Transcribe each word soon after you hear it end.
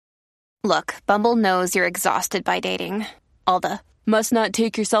Look, Bumble knows you're exhausted by dating. All the must not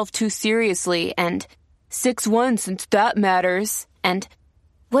take yourself too seriously and 6'1" since that matters. And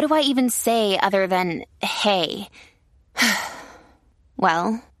what do I even say other than, hey?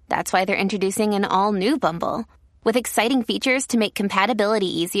 Well, that's why they're introducing an all-new Bumble with exciting features to make compatibility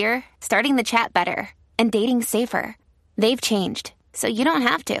easier, starting the chat better, and dating safer. They've changed, so you don't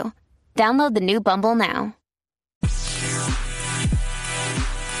have to. Download the new Bumble now.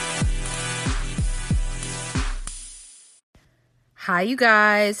 Hi, you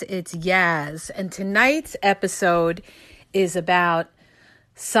guys. It's Yaz, and tonight's episode is about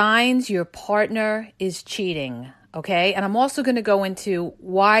signs your partner is cheating, okay? And I'm also going to go into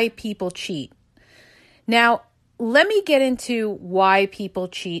why people cheat. Now, let me get into why people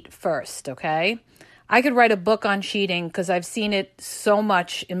cheat first, okay? I could write a book on cheating because I've seen it so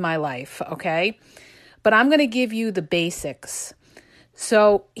much in my life, okay? But I'm going to give you the basics.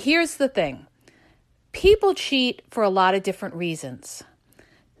 So here's the thing. People cheat for a lot of different reasons.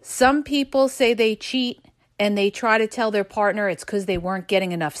 Some people say they cheat and they try to tell their partner it's because they weren't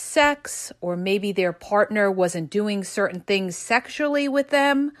getting enough sex, or maybe their partner wasn't doing certain things sexually with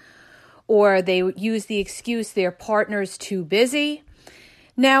them, or they use the excuse their partner's too busy.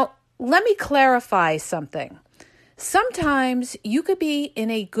 Now, let me clarify something. Sometimes you could be in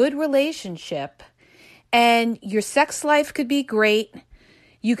a good relationship and your sex life could be great.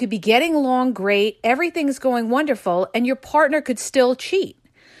 You could be getting along great. Everything's going wonderful, and your partner could still cheat.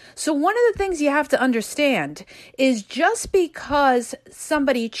 So one of the things you have to understand is just because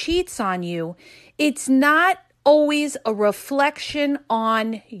somebody cheats on you, it's not always a reflection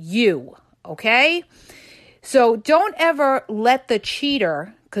on you, okay? So don't ever let the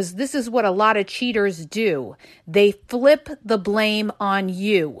cheater, because this is what a lot of cheaters do. They flip the blame on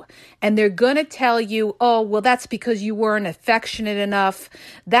you. And they're going to tell you, oh, well, that's because you weren't affectionate enough.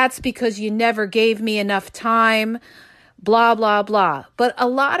 That's because you never gave me enough time, blah, blah, blah. But a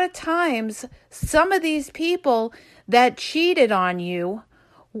lot of times, some of these people that cheated on you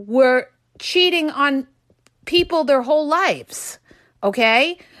were cheating on people their whole lives,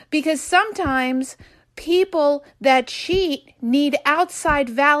 okay? Because sometimes people that cheat need outside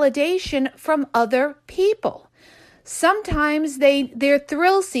validation from other people. Sometimes they're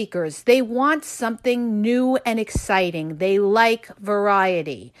thrill seekers. They want something new and exciting. They like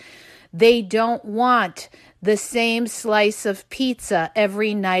variety. They don't want the same slice of pizza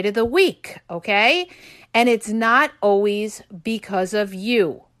every night of the week, okay? And it's not always because of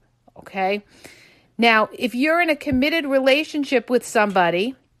you, okay? Now, if you're in a committed relationship with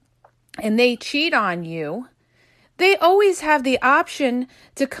somebody and they cheat on you, they always have the option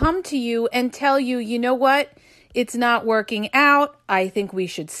to come to you and tell you, you know what? It's not working out. I think we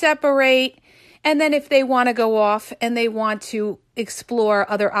should separate. And then if they want to go off and they want to explore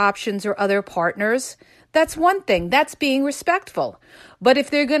other options or other partners, that's one thing. That's being respectful. But if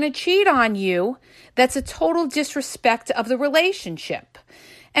they're going to cheat on you, that's a total disrespect of the relationship.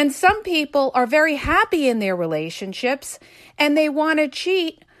 And some people are very happy in their relationships and they want to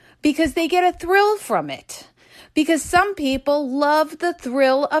cheat because they get a thrill from it. Because some people love the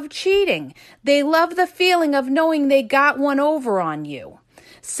thrill of cheating. They love the feeling of knowing they got one over on you.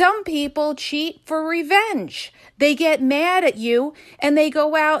 Some people cheat for revenge. They get mad at you and they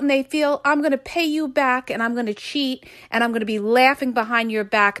go out and they feel, I'm going to pay you back and I'm going to cheat and I'm going to be laughing behind your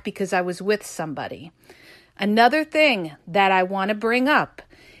back because I was with somebody. Another thing that I want to bring up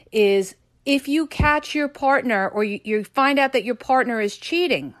is if you catch your partner or you find out that your partner is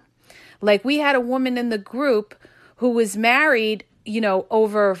cheating. Like we had a woman in the group who was married,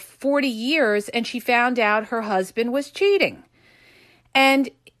 over 40 years, and she found out her husband was cheating.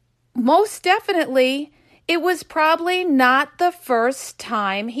 And most definitely, it was probably not the first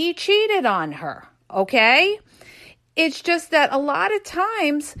time he cheated on her, okay? It's just that a lot of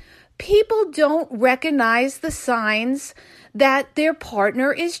times, people don't recognize the signs that their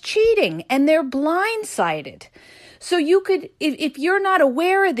partner is cheating, and they're blindsided. So you could, if you're not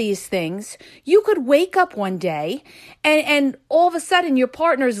aware of these things, you could wake up one day and all of a sudden your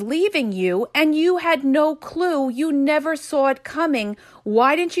partner's leaving you and you had no clue. You never saw it coming.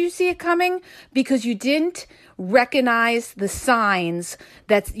 Why didn't you see it coming? Because you didn't recognize the signs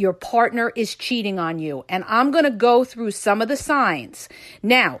that your partner is cheating on you. And I'm going to go through some of the signs.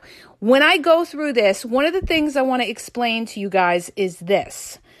 Now, when I go through this, one of the things I want to explain to you guys is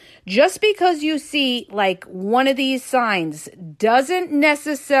this. Just because you see like one of these signs doesn't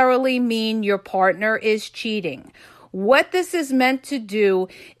necessarily mean your partner is cheating. What this is meant to do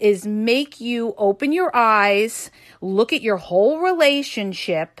is make you open your eyes, look at your whole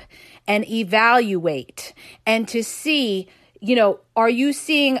relationship and evaluate and to see, are you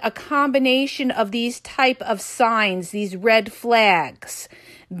seeing a combination of these type of signs, these red flags?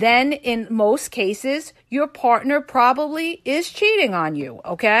 Then in most cases, your partner probably is cheating on you,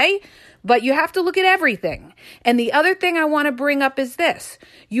 okay? But you have to look at everything. And the other thing I want to bring up is this.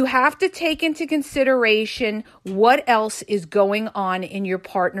 You have to take into consideration what else is going on in your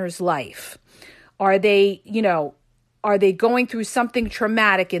partner's life. Are they going through something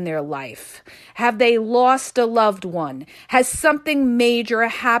traumatic in their life? Have they lost a loved one? Has something major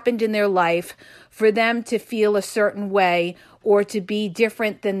happened in their life for them to feel a certain way or to be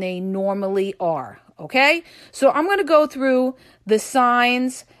different than they normally are? Okay? So I'm going to go through the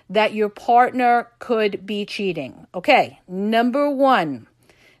signs that your partner could be cheating. Okay, number 1,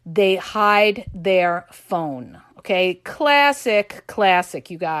 they hide their phone. Okay, classic,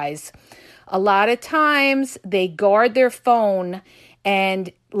 you guys. A lot of times they guard their phone, and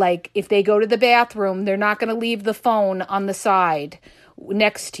like if they go to the bathroom, they're not going to leave the phone on the side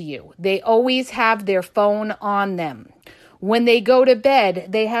next to you. They always have their phone on them. When they go to bed,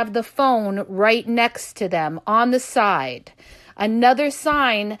 they have the phone right next to them on the side. Another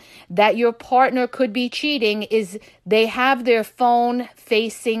sign that your partner could be cheating is they have their phone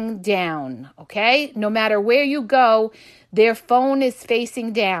facing down, okay? No matter where you go, their phone is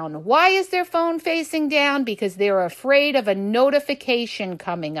facing down. Why is their phone facing down? Because they're afraid of a notification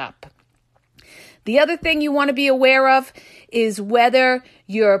coming up. The other thing you want to be aware of is whether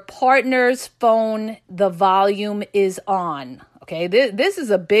your partner's phone, the volume is on. Okay, this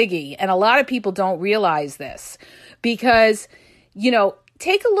is a biggie, and a lot of people don't realize this because,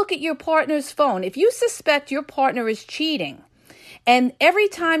 take a look at your partner's phone. If you suspect your partner is cheating, and every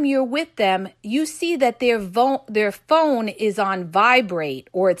time you're with them, you see that their phone is on vibrate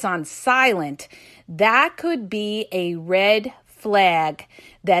or it's on silent, that could be a red flag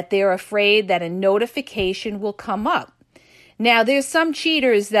that they're afraid that a notification will come up. Now, there's some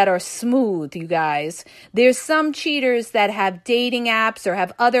cheaters that are smooth, you guys. There's some cheaters that have dating apps or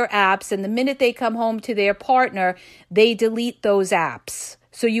have other apps, and the minute they come home to their partner, they delete those apps.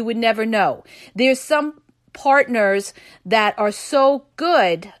 So you would never know. There's some partners that are so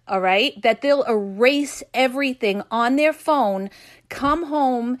good, all right, that they'll erase everything on their phone, come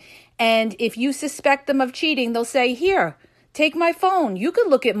home, and if you suspect them of cheating, they'll say, here, take my phone. You could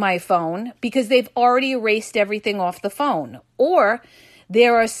look at my phone, because they've already erased everything off the phone. Or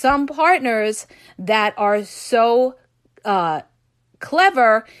there are some partners that are so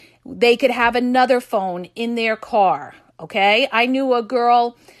clever, they could have another phone in their car. Okay. I knew a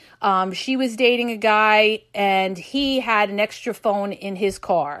girl, she was dating a guy and he had an extra phone in his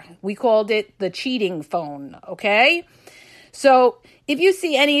car. We called it the cheating phone. Okay. So if you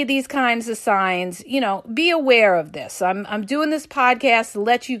see any of these kinds of signs, be aware of this. I'm doing this podcast to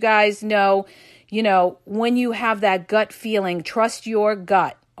let you guys know, when you have that gut feeling, trust your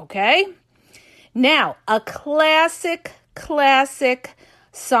gut. Okay. Now, a classic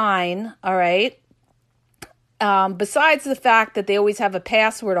sign. All right. Besides the fact that they always have a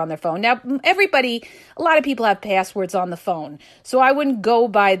password on their phone. Now, a lot of people have passwords on the phone, so I wouldn't go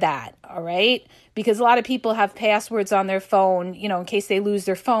by that, all right? Because a lot of people have passwords on their phone, in case they lose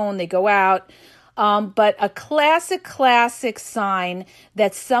their phone, they go out. But a classic sign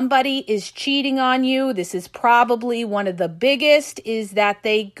that somebody is cheating on you, this is probably one of the biggest, is that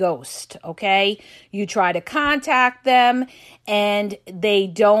they ghost, okay? You try to contact them and they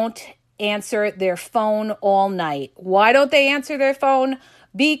don't answer their phone all night. Why don't they answer their phone?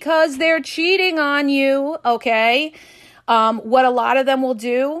 Because they're cheating on you, okay? What a lot of them will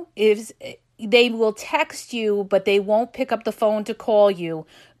do is they will text you, but they won't pick up the phone to call you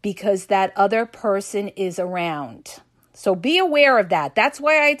because that other person is around. So be aware of that. That's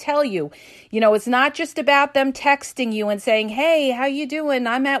why I tell you, it's not just about them texting you and saying, hey, how you doing?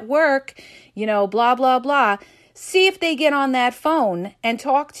 I'm at work, blah, blah, blah. See if they get on that phone and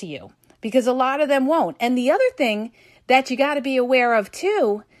talk to you, because a lot of them won't. And the other thing that you got to be aware of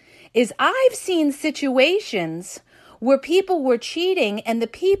too is I've seen situations where people were cheating and the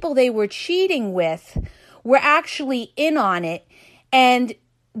people they were cheating with were actually in on it, and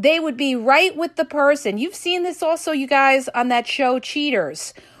they would be right with the person. You've seen this also, you guys, on that show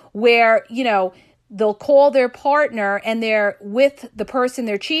Cheaters, where, they'll call their partner and they're with the person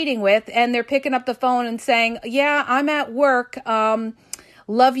they're cheating with, and they're picking up the phone and saying, yeah, I'm at work.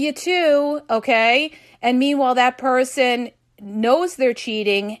 Love you too. Okay. And meanwhile, that person knows they're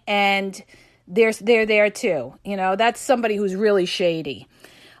cheating and they're there too. That's somebody who's really shady.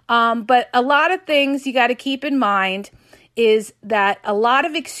 But a lot of things you got to keep in mind is that a lot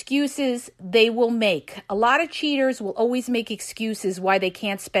of excuses they will make. A lot of cheaters will always make excuses why they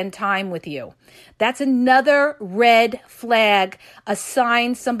can't spend time with you. That's another red flag, a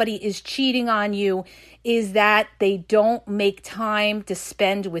sign somebody is cheating on you, is that they don't make time to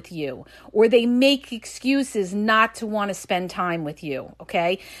spend with you, or they make excuses not to want to spend time with you,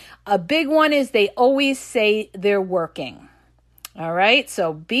 okay? A big one is they always say they're working, all right?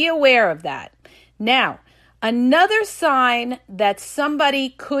 So be aware of that. Now, another sign that somebody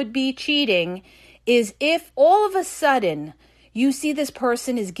could be cheating is if all of a sudden you see this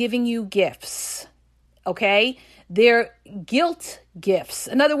person is giving you gifts, okay? They're guilt gifts.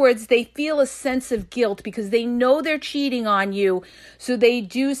 In other words, they feel a sense of guilt because they know they're cheating on you, so they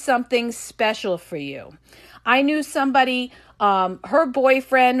do something special for you. I knew somebody, her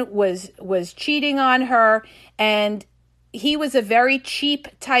boyfriend was cheating on her, and he was a very cheap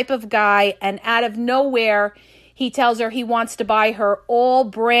type of guy, and out of nowhere, he tells her he wants to buy her all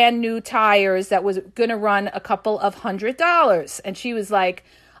brand new tires that was going to run a couple of $100. And she was like,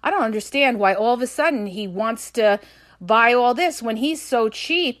 I don't understand why all of a sudden he wants to buy all this when he's so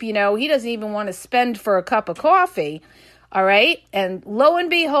cheap. You know, he doesn't even want to spend for a cup of coffee. All right. And lo and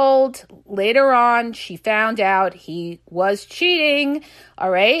behold, later on, she found out he was cheating.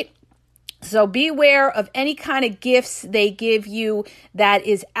 All right. So beware of any kind of gifts they give you that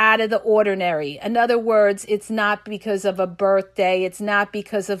is out of the ordinary. In other words, it's not because of a birthday. It's not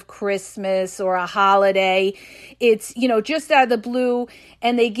because of Christmas or a holiday. It's, just out of the blue,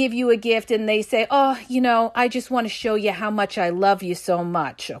 and they give you a gift and they say, oh, I just want to show you how much I love you so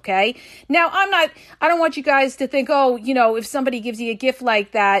much. Okay. Now, I don't want you guys to think, if somebody gives you a gift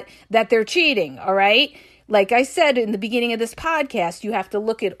like that they're cheating. All right. Like I said in the beginning of this podcast, you have to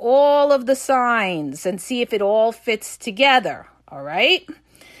look at all of the signs and see if it all fits together, all right?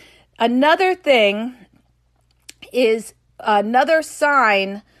 Another thing is, another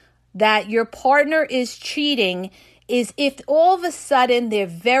sign that your partner is cheating is if all of a sudden they're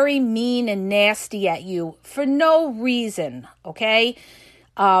very mean and nasty at you for no reason, okay?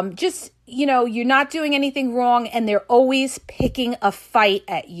 You're not doing anything wrong and they're always picking a fight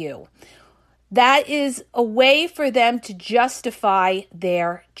at you. That is a way for them to justify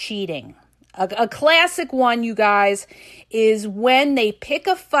their cheating. A classic one, you guys, is when they pick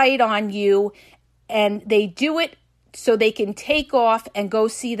a fight on you and they do it so they can take off and go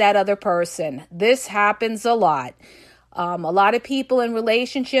see that other person. This happens a lot. A lot of people in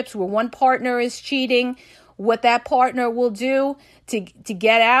relationships where one partner is cheating, what that partner will do to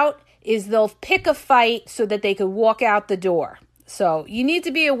get out is they'll pick a fight so that they could walk out the door. So you need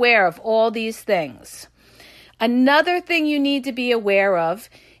to be aware of all these things. Another thing you need to be aware of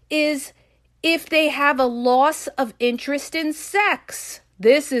is if they have a loss of interest in sex.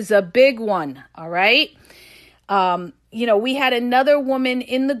 This is a big one, all right? We had another woman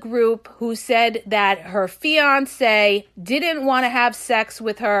in the group who said that her fiance didn't want to have sex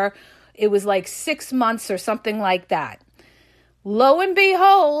with her. It was like 6 months or something like that. Lo and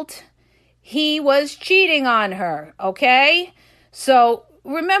behold, he was cheating on her, okay? So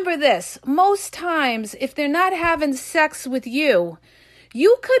remember this, most times if they're not having sex with you,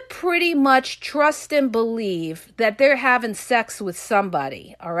 you could pretty much trust and believe that they're having sex with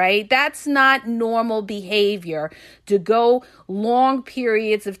somebody, all right? That's not normal behavior to go long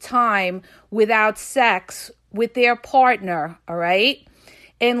periods of time without sex with their partner, all right?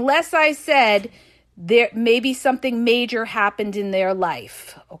 Unless I said there maybe something major happened in their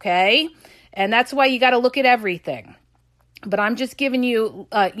life, okay? And that's why you got to look at everything. But I'm just giving you,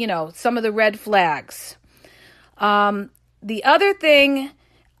 some of the red flags. The other thing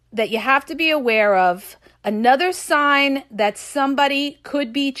that you have to be aware of, another sign that somebody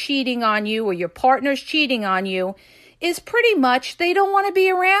could be cheating on you or your partner's cheating on you is pretty much they don't want to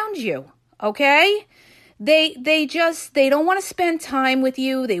be around you, okay? They don't want to spend time with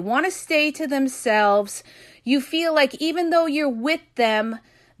you. They want to stay to themselves. You feel like even though you're with them,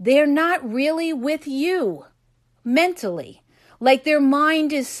 they're not really with you. Mentally, like their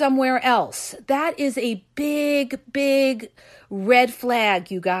mind is somewhere else. That is a big, big red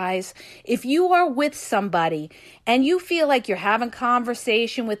flag, you guys. If you are with somebody and you feel like you're having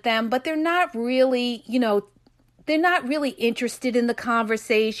conversation with them, but they're not really, they're not really interested in the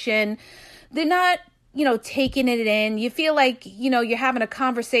conversation. They're not, taking it in. You feel like, you're having a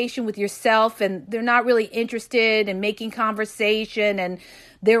conversation with yourself and they're not really interested in making conversation, and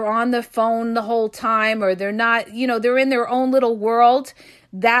they're on the phone the whole time, or they're not, they're in their own little world.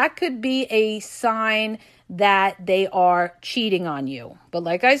 That could be a sign that they are cheating on you. But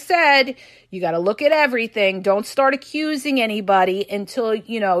like I said, you got to look at everything. Don't start accusing anybody until,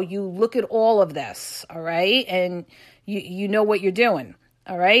 you look at all of this. All right. And you know what you're doing.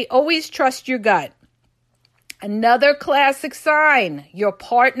 All right. Always trust your gut. Another classic sign your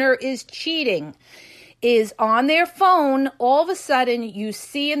partner is cheating is on their phone. All of a sudden you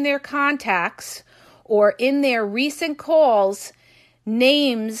see in their contacts or in their recent calls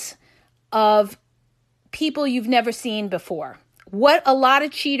names of people you've never seen before. What a lot of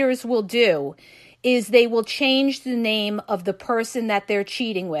cheaters will do is they will change the name of the person that they're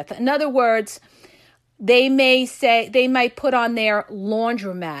cheating with. In other words, they might put on their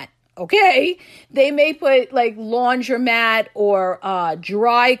laundromat. Okay, they may put like laundromat or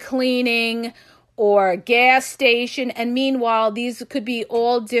dry cleaning or gas station. And meanwhile, these could be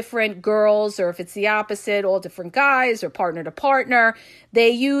all different girls, or if it's the opposite, all different guys or partner to partner. They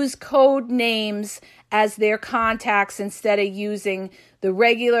use code names as their contacts instead of using the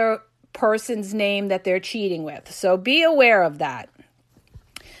regular person's name that they're cheating with. So be aware of that.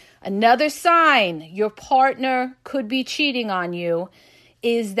 Another sign your partner could be cheating on you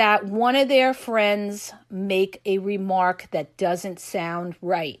is that one of their friends make a remark that doesn't sound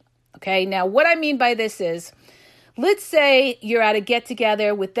right. Okay, now what I mean by this is, let's say you're at a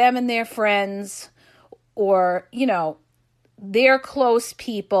get-together with them and their friends, or, they're close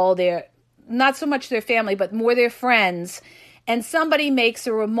people, they're not so much their family, but more their friends, and somebody makes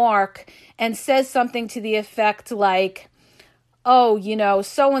a remark and says something to the effect like, oh,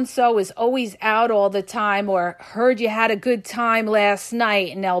 so-and-so is always out all the time, or heard you had a good time last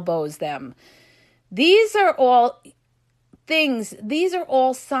night, and elbows them. These are all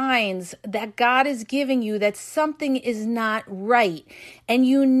signs that God is giving you that something is not right. And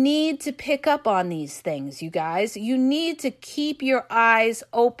you need to pick up on these things, you guys. You need to keep your eyes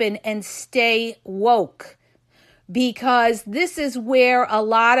open and stay woke, because this is where a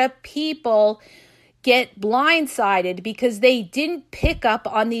lot of people get blindsided because they didn't pick up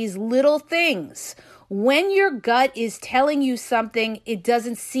on these little things. When your gut is telling you something, it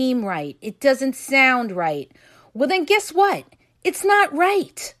doesn't seem right, it doesn't sound right, well then guess what? It's not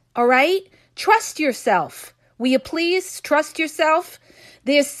right, all right? Trust yourself. Will you please trust yourself?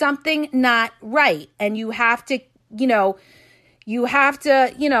 There's something not right, and you have to,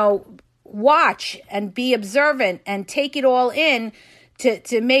 watch and be observant and take it all in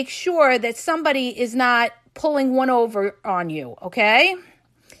to make sure that somebody is not pulling one over on you, okay?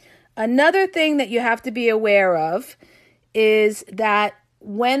 Another thing that you have to be aware of is that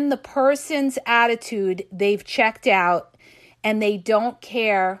when the person's attitude, they've checked out and they don't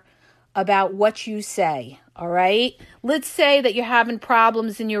care about what you say, all right? Let's say that you're having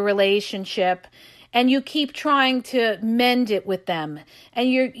problems in your relationship and you keep trying to mend it with them,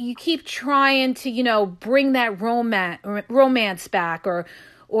 and you keep trying to, bring that romance back, or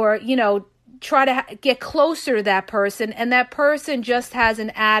try to get closer to that person, and that person just has an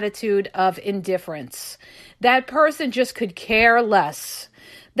attitude of indifference. That person just could care less.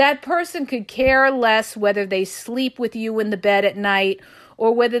 That person could care less whether they sleep with you in the bed at night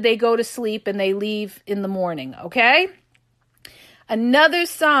or whether they go to sleep and they leave in the morning, okay? Another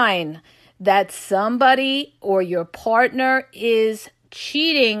sign that somebody or your partner is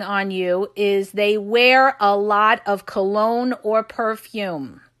cheating on you is they wear a lot of cologne or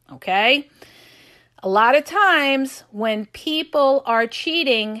perfume, okay? A lot of times when people are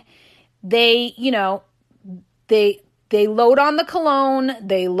cheating, they load on the cologne,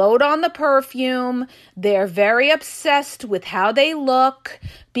 they load on the perfume, they're very obsessed with how they look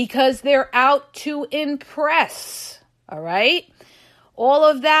because they're out to impress, all right? All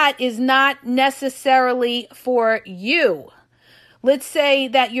of that is not necessarily for you. Let's say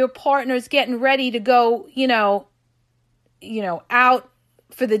that your partner's getting ready to go, out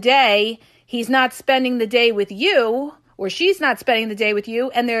for the day. He's not spending the day with you, or she's not spending the day with you,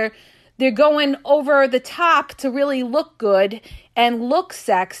 and they're going over the top to really look good and look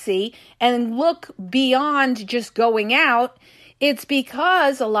sexy and look beyond just going out. It's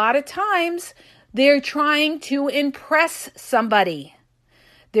because a lot of times they're trying to impress somebody.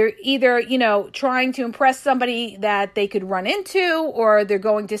 They're either, trying to impress somebody that they could run into, or they're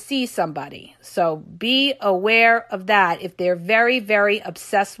going to see somebody. So be aware of that if they're very, very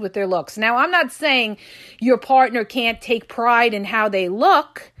obsessed with their looks. Now, I'm not saying your partner can't take pride in how they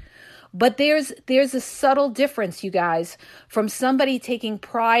look, but there's a subtle difference, you guys, from somebody taking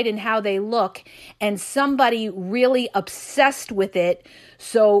pride in how they look and somebody really obsessed with it.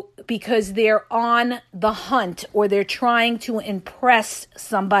 So because they're on the hunt or they're trying to impress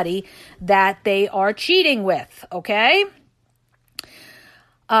somebody that they are cheating with, okay?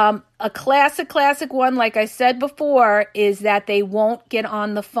 A classic one, like I said before, is that they won't get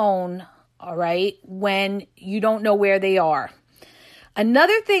on the phone, all right, when you don't know where they are.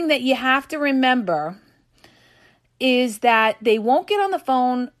 Another thing that you have to remember is that they won't get on the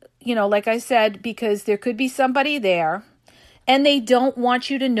phone, like I said, because there could be somebody there, and they don't want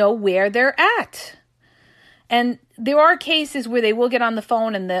you to know where they're at. And there are cases where they will get on the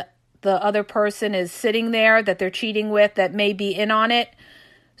phone and the other person is sitting there that they're cheating with that may be in on it.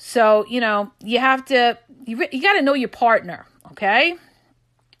 So, you got to know your partner, okay?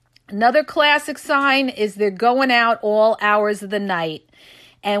 Another classic sign is they're going out all hours of the night.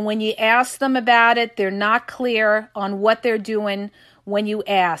 And when you ask them about it, they're not clear on what they're doing when you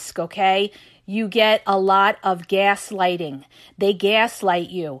ask, okay? You get a lot of gaslighting. They gaslight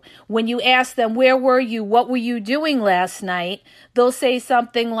you. When you ask them, where were you? What were you doing last night? They'll say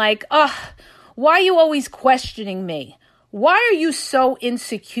something like, why are you always questioning me? Why are you so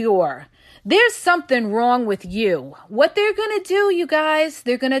insecure? There's something wrong with you. What they're going to do, you guys,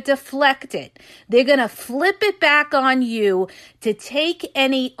 they're going to deflect it. They're going to flip it back on you to take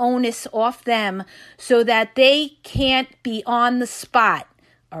any onus off them so that they can't be on the spot.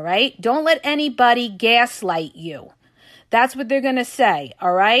 All right? Don't let anybody gaslight you. That's what they're going to say.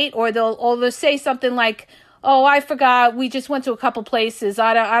 All right? Or they'll say something like, oh, I forgot. We just went to a couple places.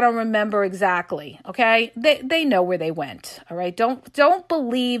 I don't remember exactly. Okay? They know where they went. All right? Don't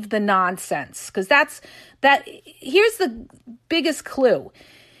believe the nonsense, because here's the biggest clue.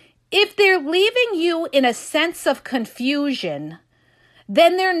 If they're leaving you in a sense of confusion,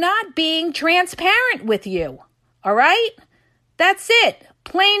 then they're not being transparent with you. All right? That's it.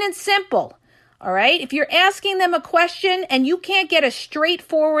 Plain and simple. All right? If you're asking them a question and you can't get a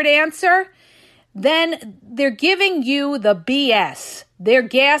straightforward answer, then they're giving you the BS. They're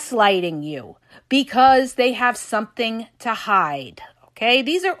gaslighting you because they have something to hide. Okay?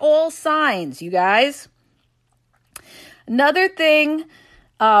 These are all signs, you guys. Another thing,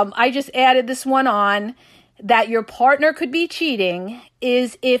 I just added this one on, that your partner could be cheating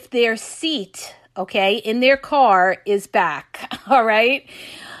is if their seat, okay, in their car is back. All right?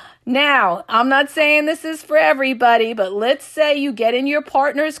 Now, I'm not saying this is for everybody, but let's say you get in your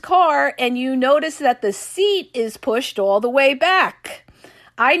partner's car and you notice that the seat is pushed all the way back.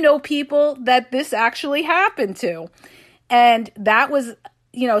 I know people that this actually happened to. And that was,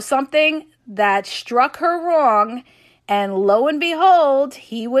 something that struck her wrong. And lo and behold,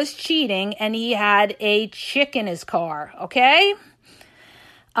 he was cheating and he had a chick in his car. Okay?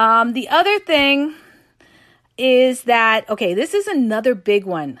 The other thing is that, this is another big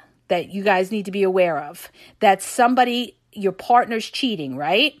one that you guys need to be aware of, that your partner's cheating,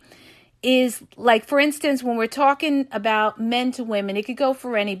 right? Is like, for instance, when we're talking about men to women, it could go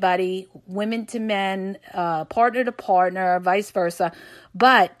for anybody, women to men, partner to partner, vice versa.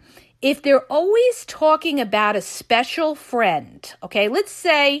 But if they're always talking about a special friend, okay, let's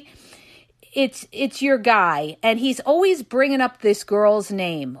say it's your guy and he's always bringing up this girl's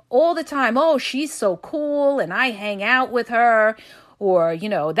name all the time. Oh, she's so cool and I hang out with her. Or,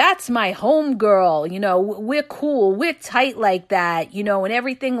 that's my home girl, we're cool, we're tight like that, and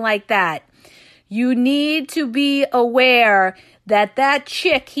everything like that. You need to be aware that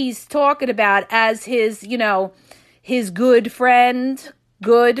chick he's talking about as his, his good friend,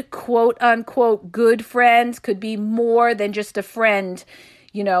 good quote unquote good friend, could be more than just a friend,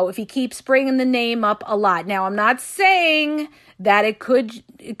 if he keeps bringing the name up a lot. Now, I'm not saying that it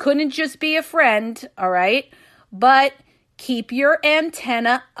couldn't just be a friend, all right? But keep your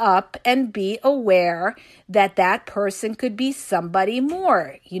antenna up and be aware that person could be somebody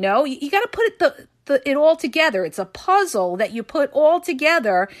more. You got to put it all together. It's a puzzle that you put all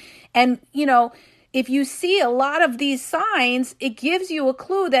together. And, if you see a lot of these signs, it gives you a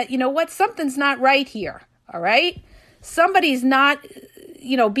clue that, something's not right here. All right? Somebody's not,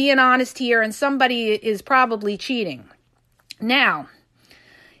 being honest here, and somebody is probably cheating. Now,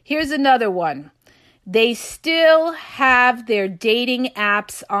 here's another one. They still have their dating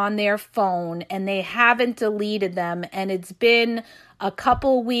apps on their phone and they haven't deleted them. And it's been a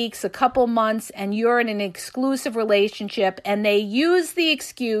couple weeks, a couple months, and you're in an exclusive relationship. And they use the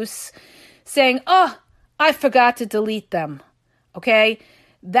excuse saying, oh, I forgot to delete them. Okay?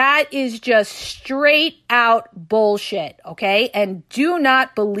 That is just straight out bullshit. Okay? And do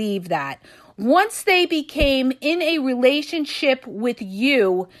not believe that. Once they became in a relationship with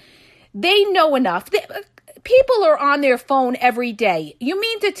you, they know enough. People are on their phone every day. You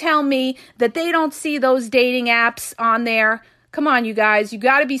mean to tell me that they don't see those dating apps on there? Come on, you guys. You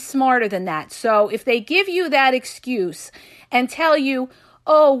got to be smarter than that. So if they give you that excuse and tell you,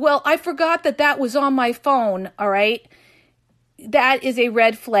 oh, well, I forgot that was on my phone, all right, that is a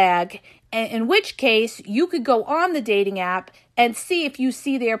red flag. And in which case, you could go on the dating app and see if you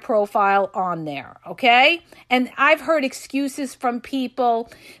see their profile on there, okay? And I've heard excuses from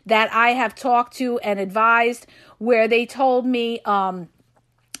people that I have talked to and advised where they told me,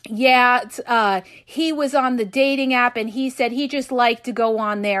 he was on the dating app and he said he just liked to go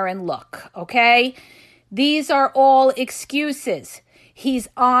on there and look, okay? These are all excuses. He's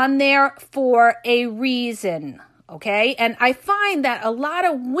on there for a reason, okay? And I find that a lot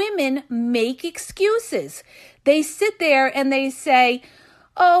of women make excuses. They sit there and they say,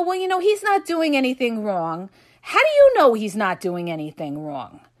 oh, well, he's not doing anything wrong. How do you know he's not doing anything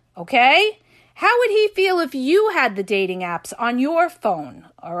wrong, okay? How would he feel if you had the dating apps on your phone,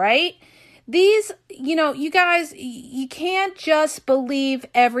 all right? These, you guys, you can't just believe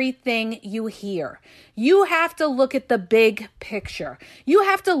everything you hear. You have to look at the big picture. You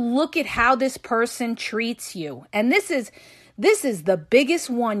have to look at how this person treats you. And this is the biggest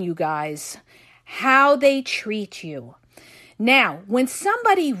one, you guys, how they treat you. Now, when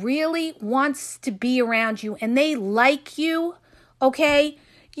somebody really wants to be around you and they like you, okay,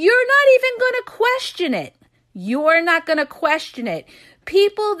 you're not even going to question it. You're not going to question it.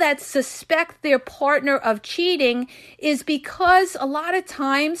 People that suspect their partner of cheating is because a lot of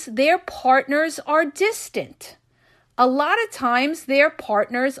times their partners are distant.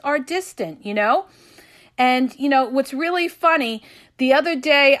 And, what's really funny, the other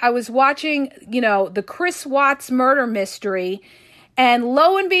day I was watching, the Chris Watts murder mystery. And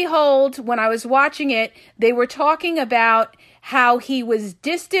lo and behold, when I was watching it, they were talking about how he was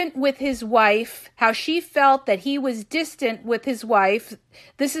distant with his wife, how she felt that he was distant with his wife.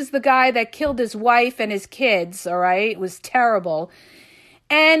 This is the guy that killed his wife and his kids, all right? It was terrible.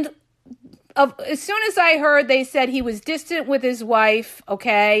 And as soon as I heard they said he was distant with his wife,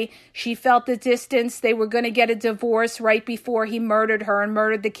 okay, she felt the distance. They were going to get a divorce right before he murdered her and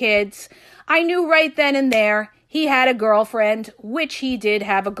murdered the kids. I knew right then and there he had a girlfriend, which he did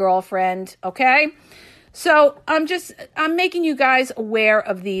have a girlfriend, okay? So I'm making you guys aware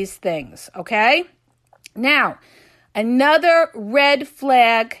of these things, okay? Now, another red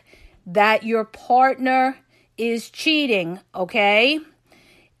flag that your partner is cheating, okay,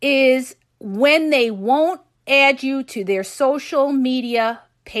 is when they won't add you to their social media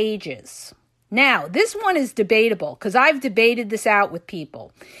pages. Now, this one is debatable because I've debated this out with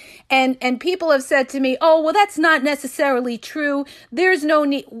people. And people have said to me, oh, well, that's not necessarily true. There's no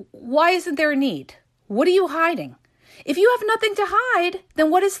need. Why isn't there a need? What are you hiding? If you have nothing to hide, then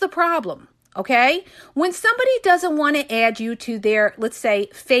what is the problem? Okay? When somebody doesn't want to add you to their, let's say,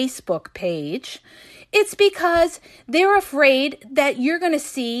 Facebook page, it's because they're afraid that you're going to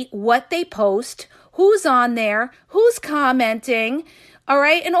see what they post, who's on there, who's commenting, all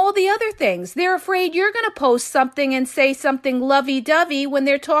right, and all the other things. They're afraid you're going to post something and say something lovey-dovey when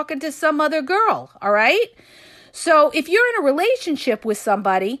they're talking to some other girl, all right? So if you're in a relationship with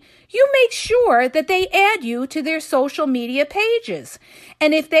somebody, you make sure that they add you to their social media pages.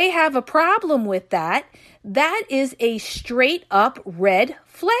 And if they have a problem with that, that is a straight up red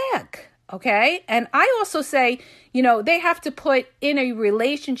flag. Okay. And I also say, they have to put in a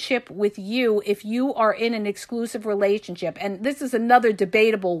relationship with you if you are in an exclusive relationship. And this is another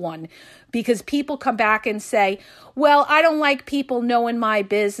debatable one because people come back and say, well, I don't like people knowing my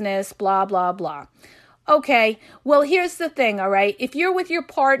business, blah, blah, blah. Okay, well, here's the thing, all right? If you're with your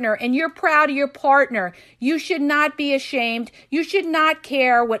partner and you're proud of your partner, you should not be ashamed. You should not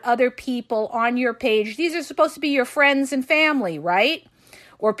care what other people on your page, these are supposed to be your friends and family, right?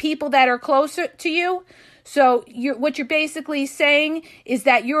 Or people that are closer to you. So what you're basically saying is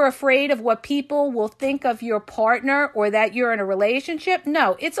that you're afraid of what people will think of your partner or that you're in a relationship.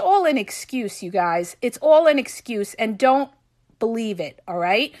 No, it's all an excuse, you guys. It's all an excuse, and don't believe it, all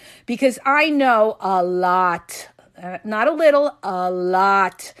right? Because I know a lot, not a little, a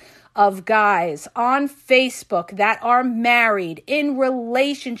lot of guys on Facebook that are married in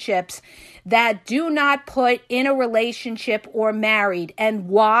relationships that do not put in a relationship or married. And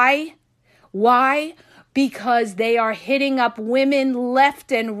why? Why? Because they are hitting up women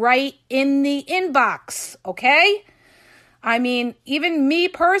left and right in the inbox, okay? I mean, even me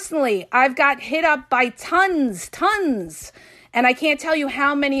personally, I've got hit up by tons. And I can't tell you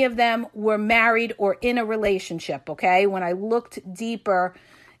how many of them were married or in a relationship, okay? When I looked deeper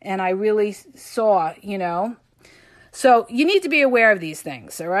and I really saw, So you need to be aware of these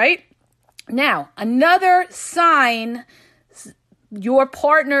things, all right? Now, another sign your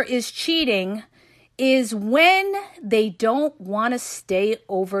partner is cheating is when they don't want to stay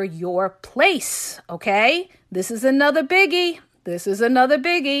over your place, okay? This is another biggie.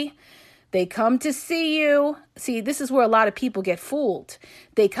 They come to see you. See, this is where a lot of people get fooled.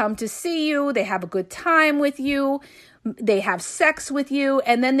 They come to see you. They have a good time with you. they have sex with you,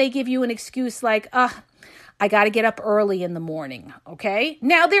 and then they give you an excuse like, I got to get up early in the morning, okay?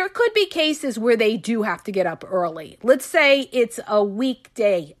 Now, there could be cases where they do have to get up early. Let's say it's a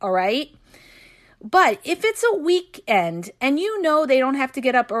weekday, all right? But if it's a weekend and you know they don't have to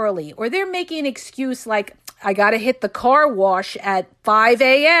get up early, or they're making an excuse like, I got to hit the car wash at 5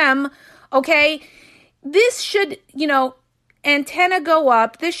 a.m., okay? This should, antenna go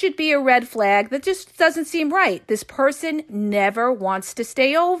up. This should be a red flag. That just doesn't seem right. This person never wants to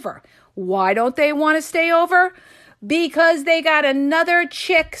stay over. Why don't they want to stay over? Because they got another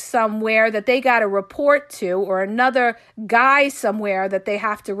chick somewhere that they got to report to, or another guy somewhere that they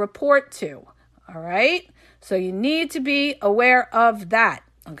have to report to. All right? So you need to be aware of that,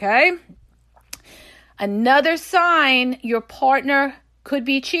 okay? Another sign your partner could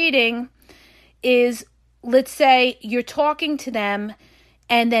be cheating is, let's say you're talking to them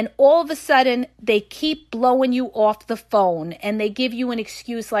and then all of a sudden they keep blowing you off the phone and they give you an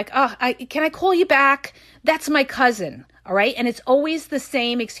excuse like, can I call you back? That's my cousin. All right. And it's always the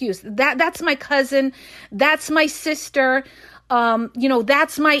same excuse. That's my cousin. That's my sister.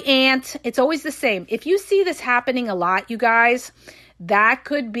 That's my aunt. It's always the same. If you see this happening a lot, you guys, that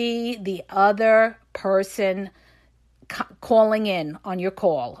could be the other person calling in on your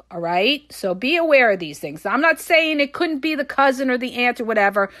call, all right? So be aware of these things. I'm not saying it couldn't be the cousin or the aunt or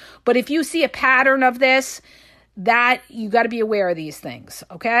whatever, but if you see a pattern of this, that you got to be aware of these things,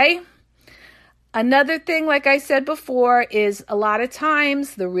 okay? Another thing, like I said before, is a lot of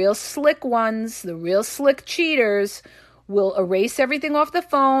times the real slick ones, the real slick cheaters will erase everything off the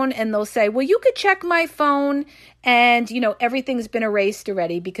phone and they'll say, well, you could check my phone and, everything's been erased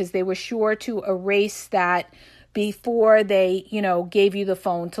already because they were sure to erase that before they, gave you the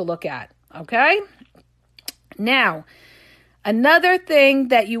phone to look at, okay? Now, another thing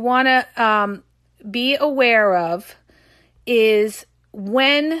that you want to be aware of is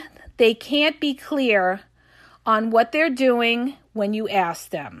when they can't be clear on what they're doing when you ask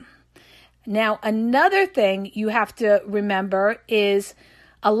them. Now, another thing you have to remember is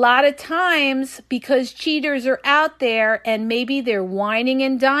a lot of times because cheaters are out there and maybe they're whining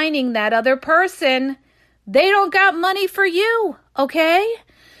and dining that other person, they don't got money for you, okay?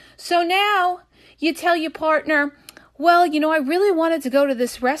 So now you tell your partner, well, I really wanted to go to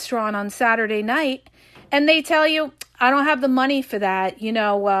this restaurant on Saturday night. And they tell you, I don't have the money for that.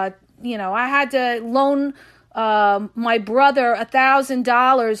 I had to loan my brother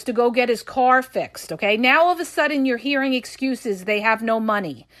 $1,000 to go get his car fixed, okay? Now all of a sudden you're hearing excuses. They have no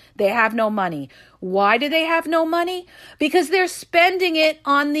money. They have no money. Why do they have no money? Because they're spending it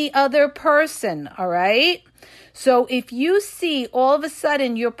on the other person, all right? So if you see all of a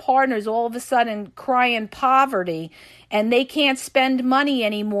sudden your partner's all of a sudden crying poverty and they can't spend money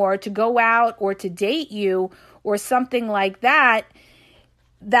anymore to go out or to date you or something like that,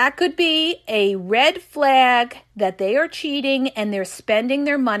 that could be a red flag that they are cheating and they're spending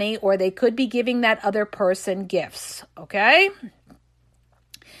their money, or they could be giving that other person gifts, okay?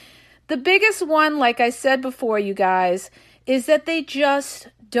 The biggest one, like I said before, you guys, is that they just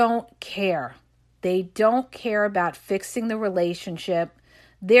don't care. They don't care about fixing the relationship.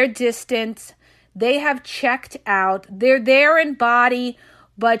 They're distant. They have checked out. They're there in body,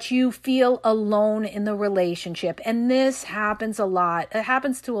 but you feel alone in the relationship. And this happens a lot. It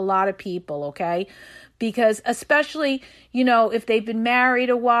happens to a lot of people, okay? Because especially, if they've been married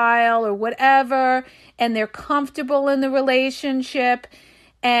a while or whatever, and they're comfortable in the relationship,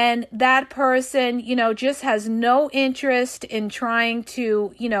 and that person, just has no interest in trying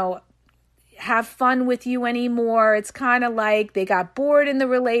to, have fun with you anymore. It's kind of like they got bored in the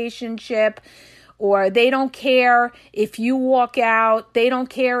relationship, or they don't care if you walk out. They don't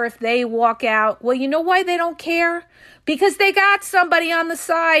care if they walk out. Well, you know why they don't care? Because they got somebody on the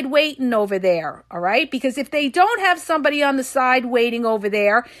side waiting over there, all right? Because if they don't have somebody on the side waiting over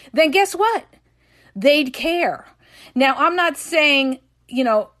there, then guess what? They'd care. Now, I'm not saying,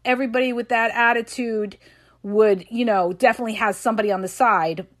 everybody with that attitude would, definitely has somebody on the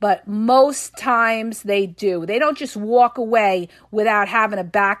side, but most times they do. They don't just walk away without having a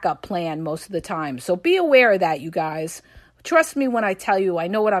backup plan most of the time. So be aware of that, you guys. Trust me when I tell you, I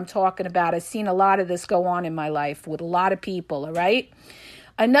know what I'm talking about. I've seen a lot of this go on in my life with a lot of people, all right?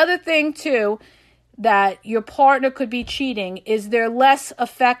 Another thing, too, that your partner could be cheating is they're less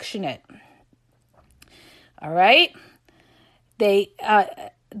affectionate, all right?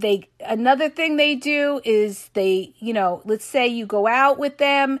 Another thing they do is they, let's say you go out with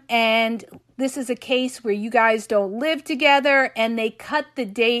them and this is a case where you guys don't live together and they cut the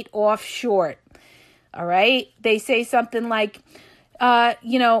date off short. All right. They say something like,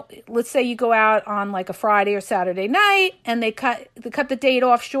 let's say you go out on like a Friday or Saturday night and they cut the date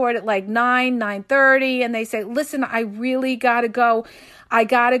off short at like 9:30, and they say, listen, I really got to go. I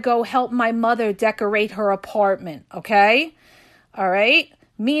got to go help my mother decorate her apartment. Okay. All right.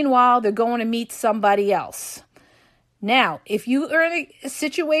 Meanwhile, they're going to meet somebody else. Now, if you are in a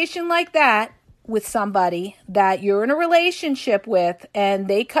situation like that with somebody that you're in a relationship with and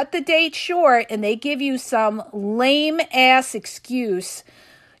they cut the date short and they give you some lame ass excuse,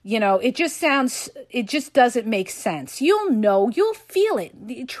 it just doesn't make sense. You'll feel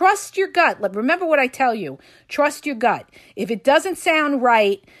it. Trust your gut. Remember what I tell you. Trust your gut. If it doesn't sound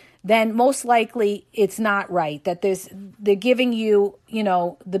right, then most likely it's not right. That they're giving you,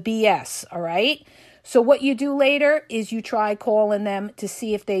 the BS. All right. So what you do later is you try calling them to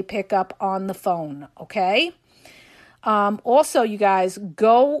see if they pick up on the phone. Okay. Also, you guys,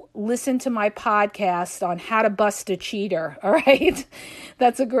 go listen to my podcast on how to bust a cheater. All right.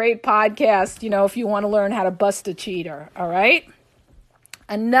 That's a great podcast, if you want to learn how to bust a cheater. All right.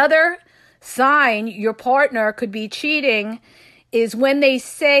 Another sign your partner could be cheating is when they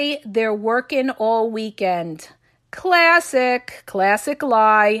say they're working all weekend. Classic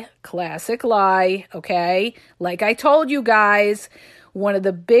lie, okay? Like I told you guys, one of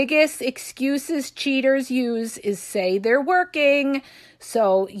the biggest excuses cheaters use is say they're working.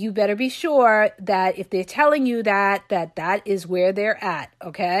 So you better be sure that if they're telling you that is where they're at,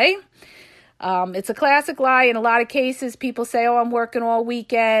 okay? It's a classic lie. In a lot of cases, people say, oh, I'm working all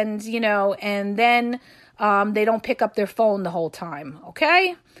weekend, and then they don't pick up their phone the whole time,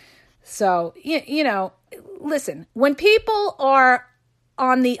 okay? So, listen, when people are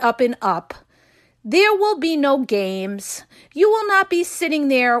on the up and up, there will be no games. You will not be sitting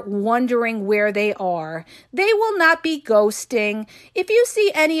there wondering where they are. They will not be ghosting. If you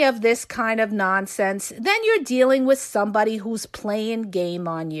see any of this kind of nonsense, then you're dealing with somebody who's playing game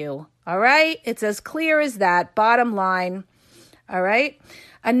on you. All right? It's as clear as that. Bottom line. All right?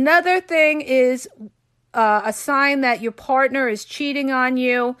 Another thing is a sign that your partner is cheating on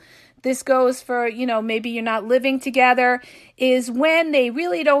you. This goes for, maybe you're not living together, is when they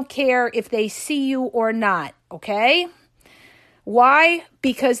really don't care if they see you or not, okay? Why?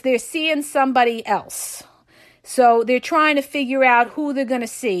 Because they're seeing somebody else. So they're trying to figure out who they're going to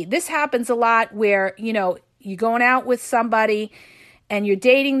see. This happens a lot where, you're going out with somebody and you're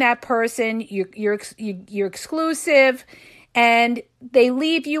dating that person, you're exclusive, and they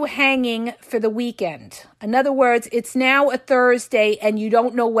leave you hanging for the weekend. In other words, it's now a Thursday and you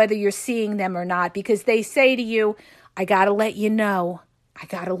don't know whether you're seeing them or not because they say to you, I got to let you know.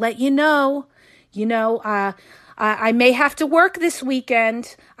 I may have to work this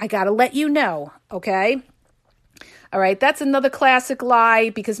weekend. I got to let you know, okay? All right, that's another classic lie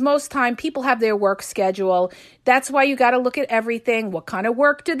because most time people have their work schedule. That's why you got to look at everything. What kind of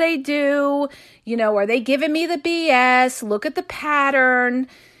work do they do? Are they giving me the BS? Look at the pattern.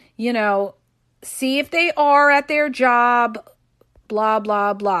 See if they are at their job. Blah,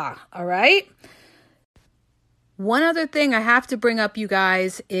 blah, blah. All right? One other thing I have to bring up, you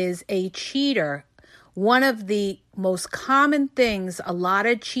guys, is a cheater. One of the most common things a lot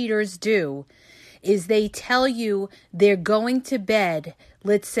of cheaters do is they tell you they're going to bed,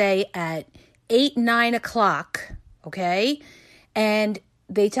 let's say at 8, 9 o'clock, okay? And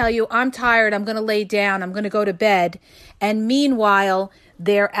they tell you, I'm tired, I'm going to lay down, I'm going to go to bed. And meanwhile,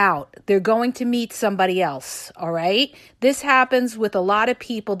 they're out. They're going to meet somebody else, all right? This happens with a lot of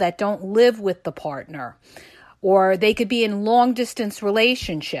people that don't live with the partner. Or they could be in long-distance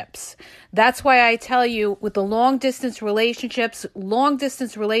relationships. That's why I tell you, with the long-distance relationships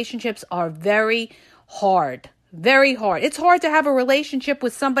are very hard. Very hard. It's hard to have a relationship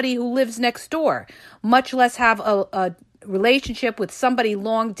with somebody who lives next door, much less have a relationship with somebody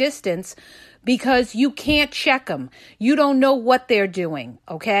long distance because you can't check them. You don't know what they're doing,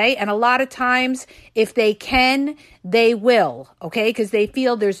 okay? And a lot of times, if they can, they will, okay? Because they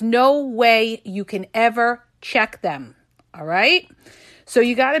feel there's no way you can ever check them. All right. So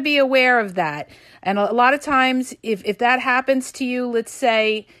you got to be aware of that. And a lot of times if that happens to you, let's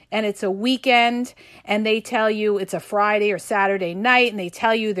say, and it's a weekend and they tell you it's a Friday or Saturday night and they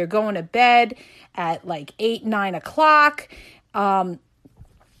tell you they're going to bed at like 8, 9 o'clock. You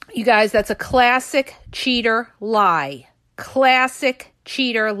guys, that's a classic cheater lie. Classic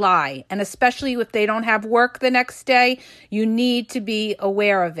cheater lie. And especially if they don't have work the next day, you need to be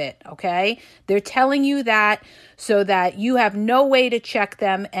aware of it, okay? They're telling you that so that you have no way to check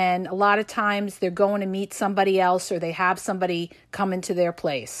them, and a lot of times they're going to meet somebody else or they have somebody come into their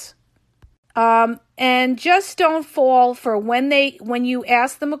place. And just don't fall for when you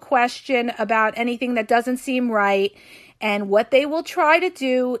ask them a question about anything that doesn't seem right And what they will try to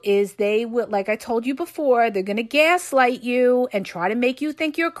do is they will, like I told you before, they're going to gaslight you and try to make you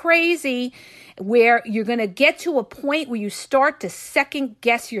think you're crazy, where you're going to get to a point where you start to second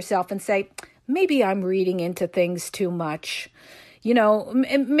guess yourself and say, maybe I'm reading into things too much.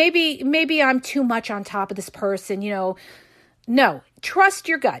 Maybe I'm too much on top of this person, No, trust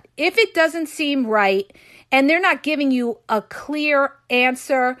your gut. If it doesn't seem right and they're not giving you a clear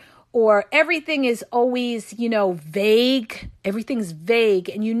answer, or everything is always, vague, everything's vague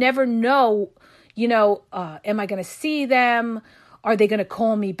and you never know, am I going to see them? Are they going to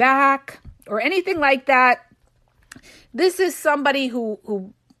call me back? Or anything like that. This is somebody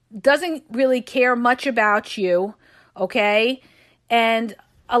who doesn't really care much about you, okay? And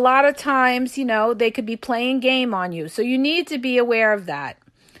a lot of times, they could be playing game on you. So you need to be aware of that.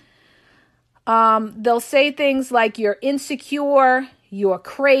 They'll say things like you're insecure, you're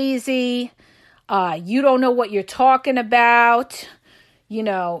crazy, you don't know what you're talking about,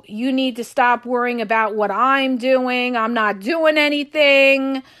 you need to stop worrying about what I'm doing, I'm not doing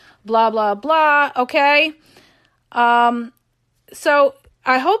anything, blah, blah, blah, okay? So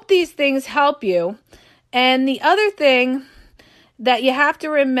I hope these things help you. And the other thing that you have to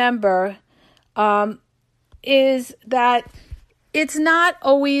remember is that it's not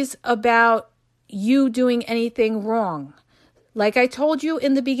always about you doing anything wrong. Like I told you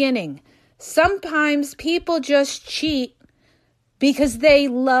in the beginning, sometimes people just cheat because they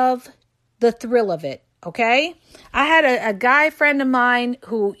love the thrill of it, okay? I had a guy friend of mine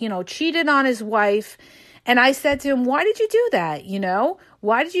who, cheated on his wife, and I said to him, why did you do that,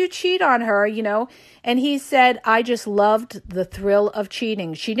 Why did you cheat on her, And he said, I just loved the thrill of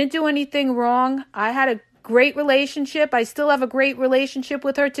cheating. She didn't do anything wrong. I had a great relationship. I still have a great relationship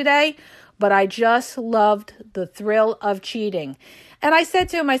with her today, but I just loved the thrill of cheating. And I said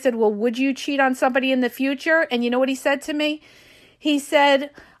to him, well, would you cheat on somebody in the future? And you know what he said to me? He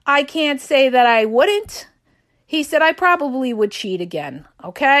said, I can't say that I wouldn't. He said, I probably would cheat again.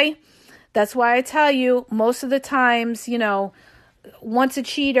 Okay? That's why I tell you, most of the times, once a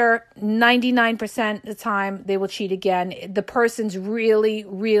cheater, 99% of the time, they will cheat again. The person's really,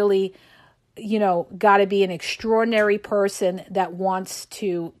 really got to be an extraordinary person that wants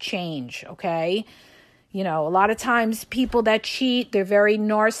to change, okay? A lot of times people that cheat, they're very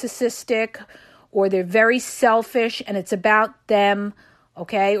narcissistic or they're very selfish and it's about them,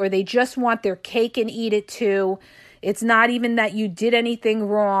 okay? Or they just want their cake and eat it too. It's not even that you did anything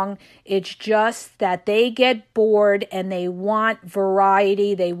wrong. It's just that they get bored and they want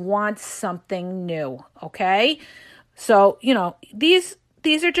variety. They want something new, okay? So, these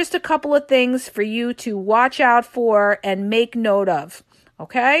are just a couple of things for you to watch out for and make note of,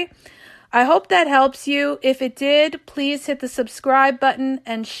 okay? I hope that helps you. If it did, please hit the subscribe button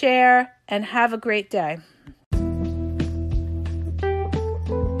and share, and have a great day.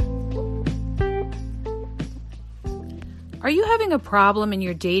 Are you having a problem in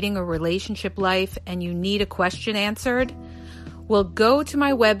your dating or relationship life and you need a question answered? Well, go to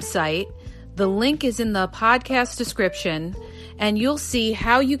my website. The link is in the podcast description, and you'll see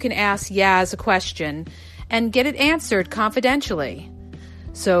how you can ask Yaz a question and get it answered confidentially.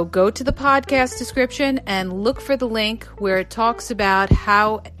 So go to the podcast description and look for the link where it talks about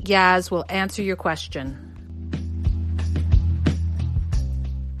how Yaz will answer your question.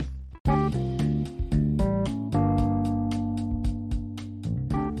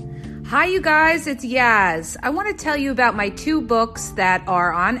 Hi, you guys, it's Yaz. I want to tell you about my 2 books that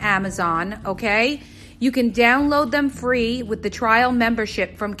are on Amazon, okay? You can download them free with the trial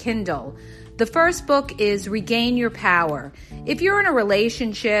membership from Kindle. The first book is Regain Your Power. If you're in a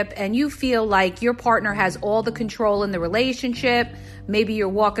relationship and you feel like your partner has all the control in the relationship, maybe you're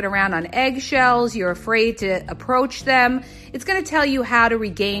walking around on eggshells, you're afraid to approach them, it's going to tell you how to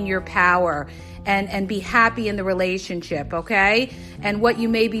regain your power and be happy in the relationship, okay? And what you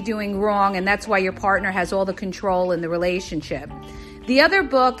may be doing wrong, and that's why your partner has all the control in the relationship. The other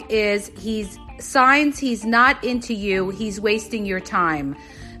book is Signs He's Not Into You, He's Wasting Your Time.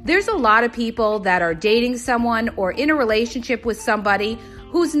 There's a lot of people that are dating someone or in a relationship with somebody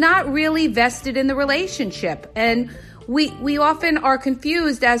who's not really vested in the relationship. And we often are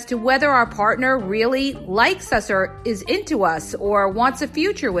confused as to whether our partner really likes us or is into us or wants a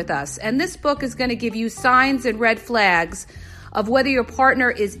future with us. And this book is going to give you signs and red flags of whether your partner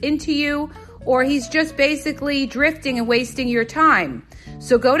is into you or he's just basically drifting and wasting your time.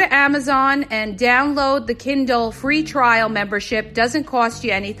 So go to Amazon and download the Kindle free trial membership. Doesn't cost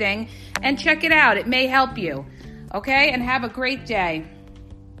you anything. And check it out. It may help you. Okay? And have a great day.